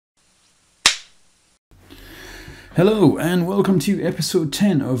Hello and welcome to episode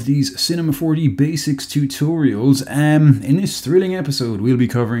 10 of these Cinema 4D Basics tutorials. In this thrilling episode we'll be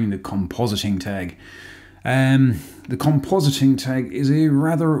covering the compositing tag. The compositing tag is a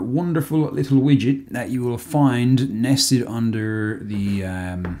rather wonderful little widget that you will find nested under the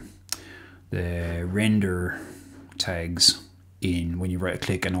render tags when you right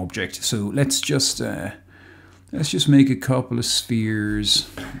click an object. So let's just make a couple of spheres.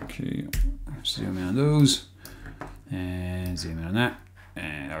 Okay, zoom in on those. And zoom in on that,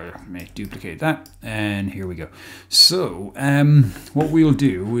 and I'll duplicate that, and here we go. So what we'll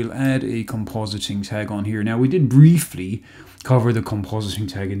do, we'll add a compositing tag on here. Now we did briefly cover the compositing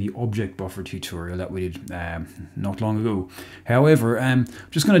tag in the object buffer tutorial that we did not long ago. However, I'm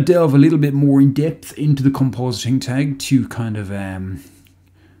just going to delve a little bit more in depth into the compositing tag to kind of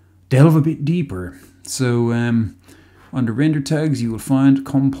delve a bit deeper. So under render tags you will find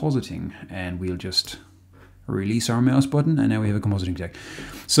compositing, and we'll just release our mouse button, and now we have a compositing tag.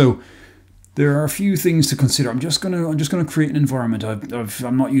 So there are a few things to consider. I'm just gonna create an environment.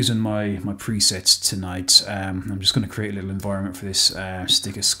 I'm not using my presets tonight. I'm just gonna create a little environment for this.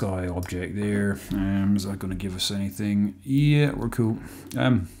 Stick a sky object there. Is that gonna give us anything? Yeah, we're cool.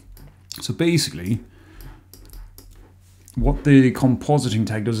 So basically, what the compositing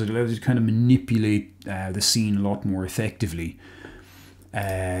tag does, it allows you to kind of manipulate the scene a lot more effectively.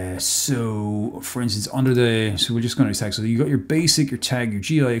 So for instance, under so we're just going to tag. So you got your basic, your tag, your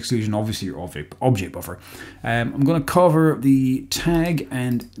GI exclusion, obviously your object buffer. I'm going to cover the tag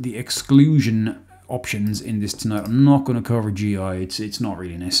and the exclusion options in this tonight. I'm not going to cover GI. It's not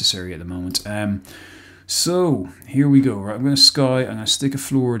really necessary at the moment. So here we go. Right, I'm going to sky. I'm going to stick a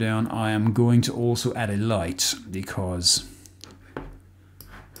floor down. I am going to also add a light because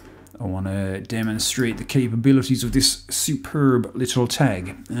I want to demonstrate the capabilities of this superb little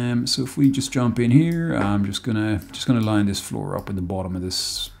tag. So if we just jump in here, I'm just gonna line this floor up at the bottom of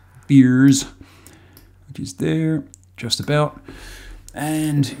this spheres, which is there, just about.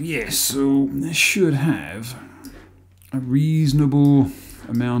 And yes, so this should have a reasonable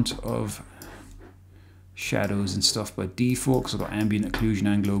amount of shadows and stuff by default, because I've got ambient occlusion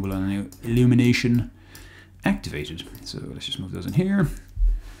and global illumination activated. So let's just move those in here.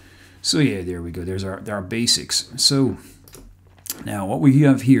 So yeah, there we go. There's our basics. So now what we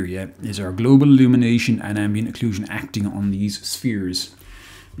have here, is our global illumination and ambient occlusion acting on these spheres.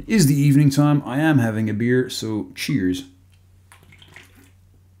 It is the evening time. I am having a beer, so cheers.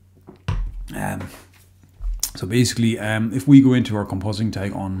 So basically, if we go into our compositing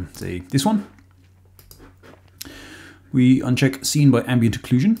tag on, say, this one, we uncheck scene by ambient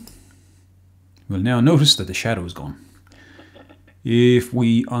occlusion. We'll now notice that the shadow is gone. If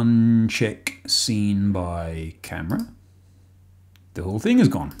we uncheck scene by camera, the whole thing is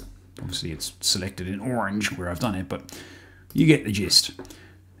gone. Obviously it's selected in orange where I've done it, but you get the gist.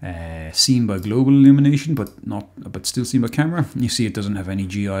 Scene by global illumination, but still seen by camera. You see it doesn't have any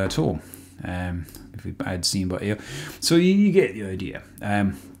GI at all. If we add scene by AO, so you get the idea.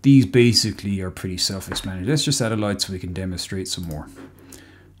 These basically are pretty self-explanatory. Let's just add a light so we can demonstrate some more.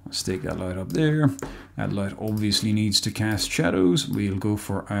 I'll stick that light up there. That light obviously needs to cast shadows. We'll go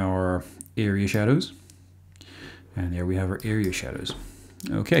for our area shadows. And there we have our area shadows.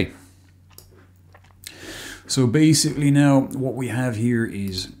 Okay. So basically now what we have here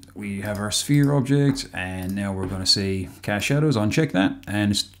is we have our sphere object, and now we're going to say cast shadows. Uncheck that,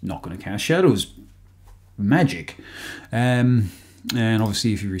 and it's not going to cast shadows. Magic. And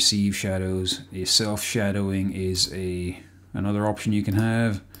obviously if you receive shadows, a self-shadowing is another option you can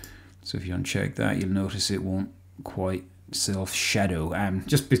have. So if you uncheck that, you'll notice it won't quite self-shadow.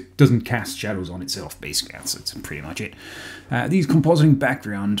 Just it doesn't cast shadows on itself, basically. That's pretty much it. These compositing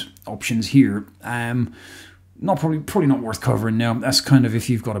background options here, probably not worth covering now. That's kind of if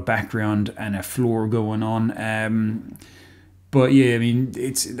you've got a background and a floor going on. But yeah, I mean,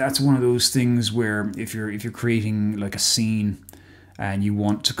 that's one of those things where if you're creating like a scene and you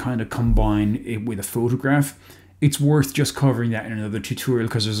want to kind of combine it with a photograph, it's worth just covering that in another tutorial,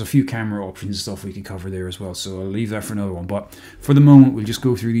 because there's a few camera options and stuff we can cover there as well. So I'll leave that for another one. But for the moment, we'll just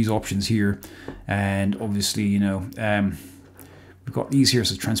go through these options here. And obviously, you know, we've got these here.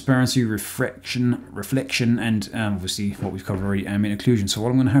 So transparency, reflection, and obviously what we've covered already, ambient occlusion. So what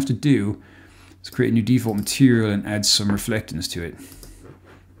I'm going to have to do is create a new default material and add some reflectance to it.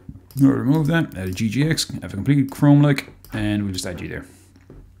 I'll remove that, add a GGX, have a complete chrome-like, and we'll just add you there.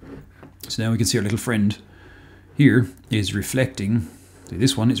 So now we can see our little friend here is reflecting. So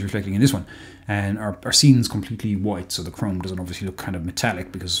this one is reflecting in this one, and our scene's completely white, so the chrome doesn't obviously look kind of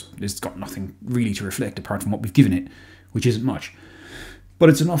metallic because it's got nothing really to reflect apart from what we've given it, which isn't much. But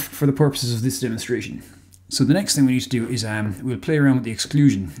it's enough for the purposes of this demonstration. So the next thing we need to do is we'll play around with the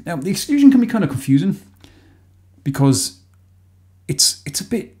exclusion. Now the exclusion can be kind of confusing because it's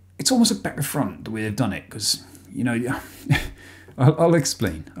almost a better front the way they've done it, because you know I'll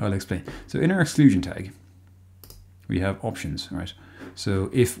explain. So in our exclusion tag we have options, right? So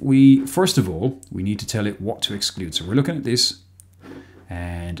if we first of all we need to tell it what to exclude. So we're looking at this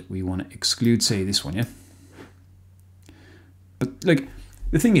and we want to exclude, say, this one, yeah. But like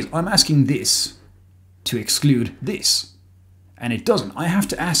the thing is, I'm asking this to exclude this, and it doesn't. I have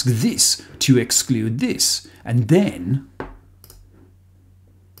to ask this to exclude this, and then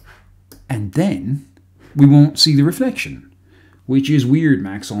we won't see the reflection, which is weird,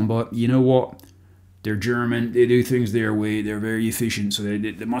 Maxon, but you know what? They're German, they do things their way, they're very efficient, so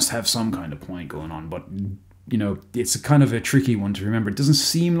they must have some kind of point going on, but you know, it's a kind of a tricky one to remember. It doesn't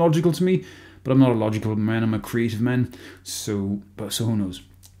seem logical to me, but I'm not a logical man, I'm a creative man, so who knows?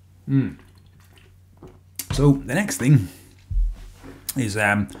 So the next thing is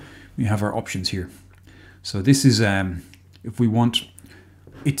we have our options here. So this is if we want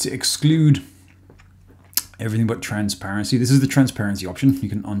it to exclude everything but transparency. This is the transparency option. You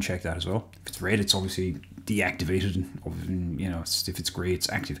can uncheck that as well. If it's red, it's obviously deactivated. You know, if it's grey, it's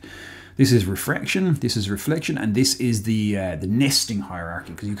active. This is refraction. This is reflection, and this is the nesting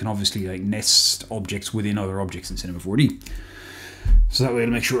hierarchy, because you can obviously like nest objects within other objects in Cinema 4D. So that way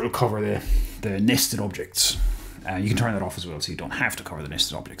it'll make sure it'll cover the nested objects. You can turn that off as well, so you don't have to cover the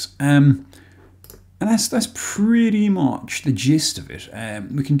nested objects. And that's pretty much the gist of it.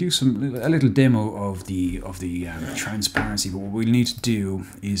 We can do a little demo of the transparency, but what we'll need to do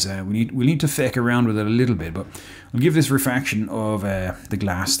is we need to feck around with it a little bit. But we'll give this refraction of the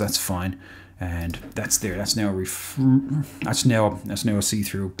glass. That's fine, and that's there. That's now a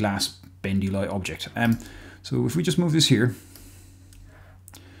see-through glass bendy light object. So if we just move this here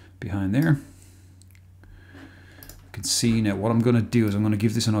behind there, you can see now what I'm going to do is I'm going to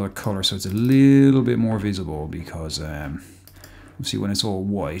give this another color so it's a little bit more visible, because see, when it's all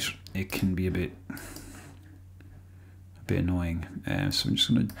white it can be a bit annoying. So I'm just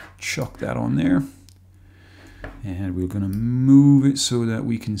going to chuck that on there, and we're going to move it so that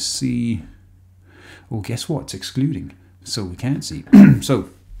we can see. Oh, guess what? It's excluding, so we can't see. So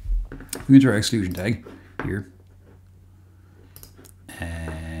we enter our exclusion tag here,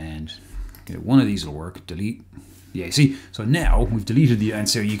 and one of these will work. Delete. Yeah, see, so now we've deleted the, and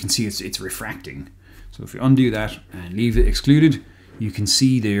so you can see it's refracting. So if we undo that and leave it excluded, you can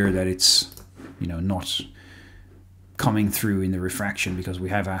see there that it's, you know, not coming through in the refraction because we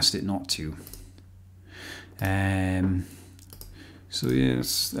have asked it not to. So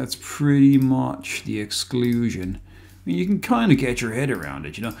yes, that's pretty much the exclusion. I mean, you can kind of get your head around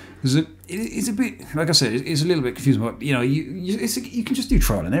it, you know, because it's a bit, like I said, it's a little bit confusing, but you know, you can just do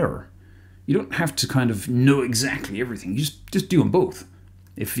trial and error. You don't have to kind of know exactly everything. You just do them both.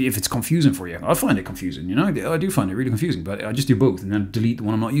 If it's confusing for you, I find it confusing. You know, I do find it really confusing. But I just do both and then delete the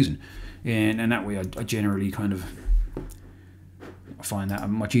one I'm not using, and that way I generally kind of find that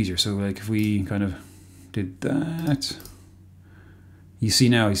much easier. So like if we kind of did that, you see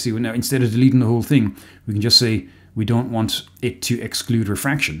now instead of deleting the whole thing, we can just say we don't want it to exclude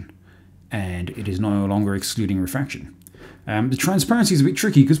refraction, and it is no longer excluding refraction. The transparency is a bit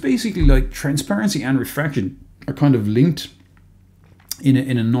tricky because basically, like, transparency and refraction are kind of linked in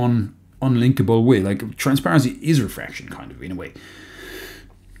a non-unlinkable way. Like, transparency is refraction, kind of, in a way.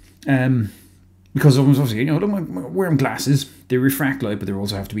 Because obviously, you know, wearing glasses, they refract light, but they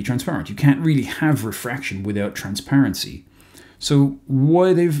also have to be transparent. You can't really have refraction without transparency. So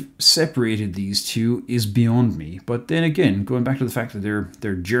why they've separated these two is beyond me. But then again, going back to the fact that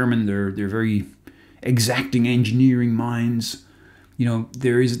they're German, they're very exacting engineering minds, you know,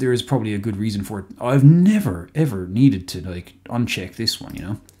 there is probably a good reason for it. I've never ever needed to like uncheck this one, you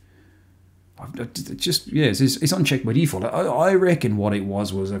know. It's unchecked by default. I reckon what it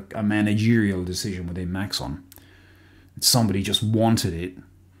was a managerial decision within Maxon. Somebody just wanted it,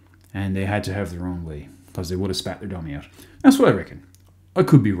 and they had to have their own way because they would have spat their dummy out. That's what I reckon. I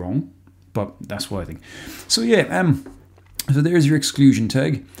could be wrong, but that's what I think. So yeah, so there's your exclusion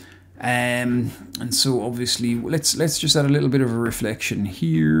tag. And so obviously let's just add a little bit of a reflection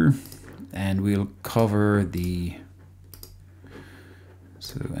here, and we'll cover the,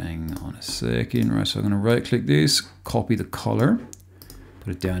 so hang on a second, right, so I'm going to right click this, copy the color,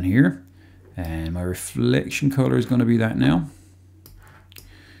 put it down here, and my reflection color is going to be that now.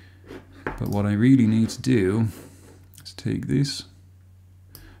 But what I really need to do is take this,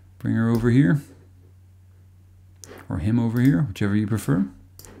 bring her over here, or him over here, whichever you prefer.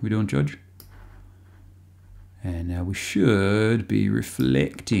 We don't judge. And now we should be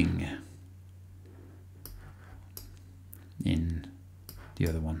reflecting. in the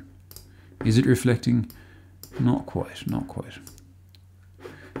other one. Is it reflecting? Not quite, not quite.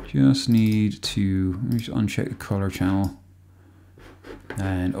 Just need to uncheck the color channel.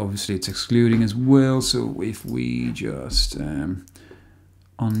 And obviously it's excluding as well, so if we just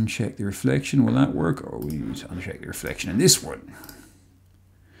uncheck the reflection, will that work? Or we need to uncheck the reflection in this one.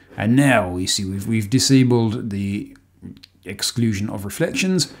 And now we see we've disabled the exclusion of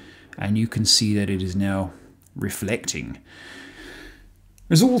reflections, and you can see that it is now reflecting.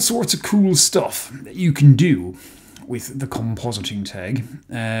 There's all sorts of cool stuff that you can do with the compositing tag.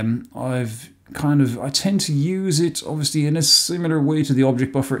 I tend to use it obviously in a similar way to the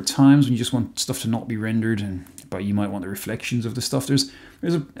object buffer at times when you just want stuff to not be rendered, but you might want the reflections of the stuff. There's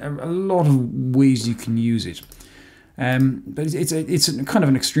a lot of ways you can use it. But it's a kind of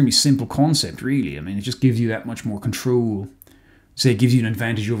an extremely simple concept, really. I mean, it just gives you that much more control. Say, it gives you an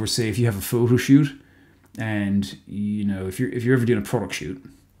advantage over, say, if you have a photo shoot, and you know, if you're ever doing a product shoot,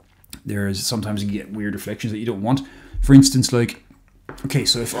 there's sometimes you get weird reflections that you don't want. For instance, like, okay,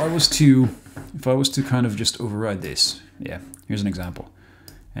 so if I was to kind of just override this, yeah, here's an example.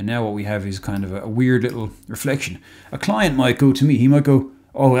 And now what we have is kind of a weird little reflection. A client might go to me, he might go,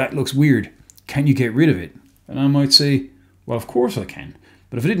 "Oh, that looks weird. Can you get rid of it?" And I might say, "Well, of course I can."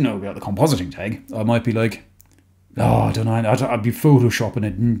 But if I didn't know about the compositing tag, I might be like, "Oh, I don't know. I'd be photoshopping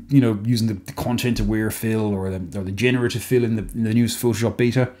it, and, you know, using the content-aware fill or the generative fill in the newest Photoshop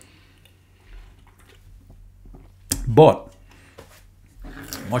beta." But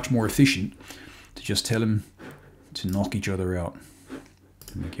much more efficient to just tell him to knock each other out.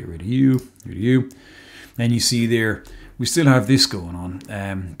 Let me get rid of you, rid of you. Then you see there, we still have this going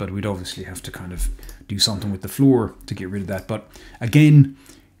on, but we'd obviously have to kind of do something with the floor to get rid of that. But again,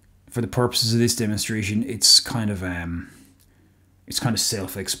 for the purposes of this demonstration, it's kind of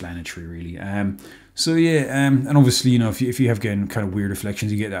self-explanatory, really. So yeah, and obviously, you know, if you have again kind of weird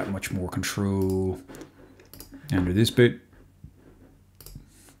reflections, you get that much more control under this bit.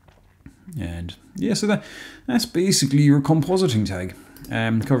 And yeah, so that's basically your compositing tag,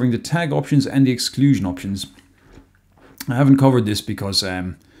 covering the tag options and the exclusion options. I haven't covered this because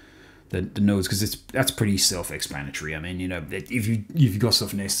the nodes, because that's pretty self-explanatory. I mean, you know, if you've got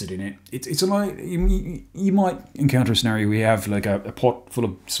stuff nested in it, it's a lot. You might encounter a scenario where you have like a pot full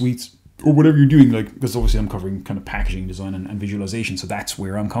of sweets or whatever you're doing, like, because obviously I'm covering kind of packaging design and visualization, so that's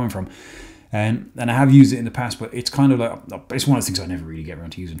where I'm coming from. And I have used it in the past, but it's kind of like, it's one of the things I never really get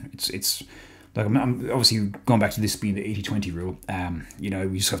around to using. It's like, I'm obviously going back to this being the 80-20 rule. You know,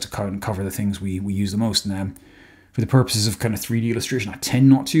 we just have to cover the things we use the most. And for the purposes of kind of 3D illustration, I tend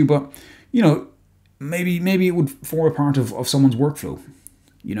not to, but, you know, maybe it would form a part of someone's workflow.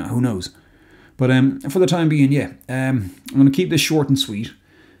 You know, who knows? But for the time being, yeah, I'm going to keep this short and sweet.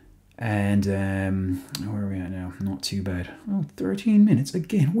 And where are we at now? Not too bad. Oh, 13 minutes.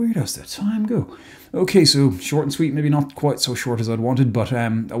 Again, where does the time go? Okay, so short and sweet, maybe not quite so short as I'd wanted, but I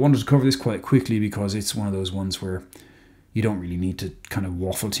wanted to cover this quite quickly because it's one of those ones where you don't really need to kind of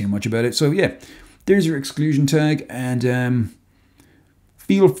waffle too much about it. So yeah, there's your exclusion tag, and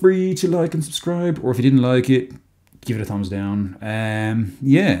feel free to like and subscribe, or if you didn't like it, give it a thumbs down.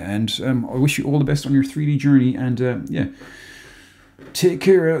 Yeah, and I wish you all the best on your 3D journey, and yeah. Take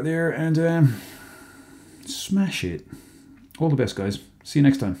care out there and smash it. All the best, guys. See you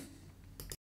next time.